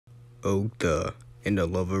Ogtha and the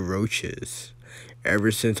love of roaches.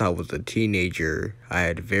 Ever since I was a teenager, I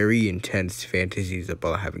had very intense fantasies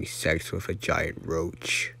about having sex with a giant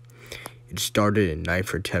roach. It started in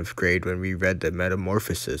 9th or 10th grade when we read The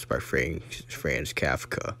Metamorphosis by Franz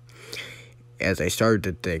Kafka. As I started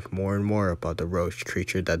to think more and more about the roach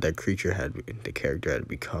creature that the character had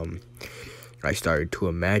become, I started to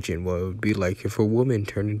imagine what it would be like if a woman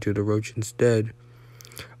turned into the roach instead.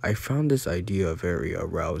 I found this idea very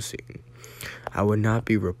arousing. I would not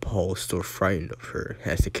be repulsed or frightened of her,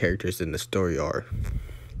 as the characters in the story are.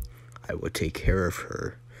 I would take care of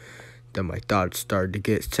her. Then my thoughts started to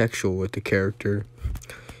get sexual with the character.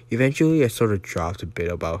 Eventually, I sort of dropped a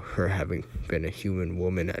bit about her having been a human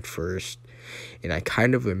woman at first, and I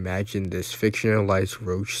kind of imagined this fictionalized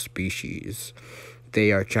roach species.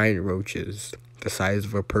 They are giant roaches, the size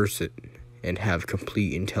of a person, and have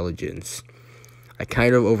complete intelligence. I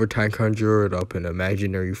kind of over time conjured up an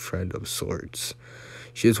imaginary friend of sorts.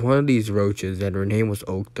 She is one of these roaches, and her name was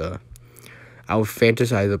Ogtha. I would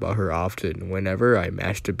fantasize about her often. Whenever I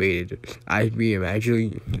masturbated, I'd be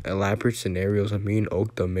imagining elaborate scenarios of me and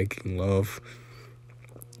Ogtha making love.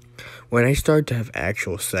 When I started to have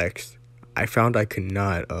actual sex, I found I could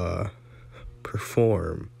not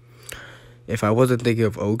perform if I wasn't thinking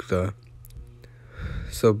of Ogtha.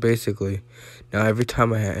 So basically, now every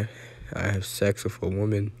time I have sex with a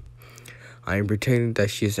woman, I am pretending that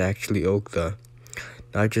she is actually Ogtha.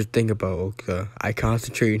 Not just think about Ogtha. I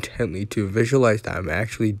concentrate intently to visualize that I'm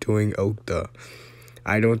actually doing Ogtha.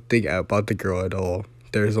 I don't think about the girl at all.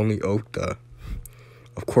 There is only Ogtha.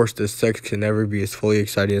 Of course, this sex can never be as fully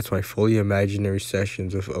exciting as my fully imaginary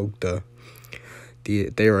sessions with Ogtha.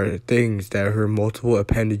 There are things that her multiple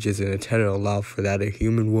appendages and antennae allow for that a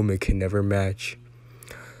human woman can never match.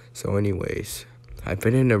 So anyways, I've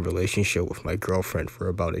been in a relationship with my girlfriend for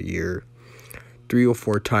about a year. 3 or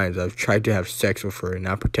 4 times I've tried to have sex with her and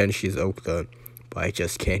not pretend she's Ogtha, but I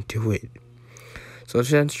just can't do it. So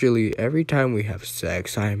essentially, every time we have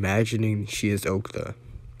sex, I'm imagining she is Ogtha.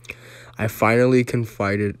 I finally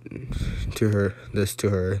confided to her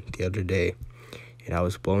the other day, and I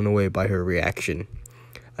was blown away by her reaction.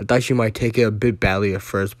 I thought she might take it a bit badly at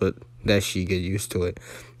first, but that she'd get used to it.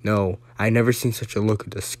 No, I never seen such a look of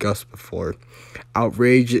disgust before.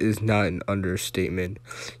 Outrage is not an understatement.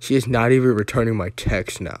 She is not even returning my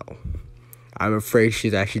texts now. I'm afraid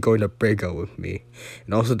she's actually going to break up with me,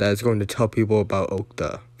 and also that it's going to tell people about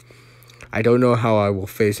Ogtha. I don't know how I will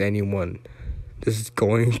face anyone. This is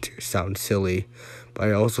going to sound silly, but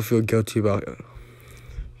I also feel guilty about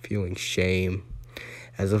feeling shame,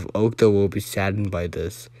 as if Ogtha will be saddened by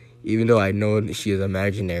this, even though I know that she is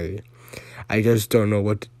imaginary. I just don't know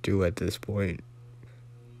what to do at this point.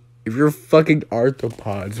 If you're fucking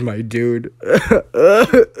arthropods, my dude.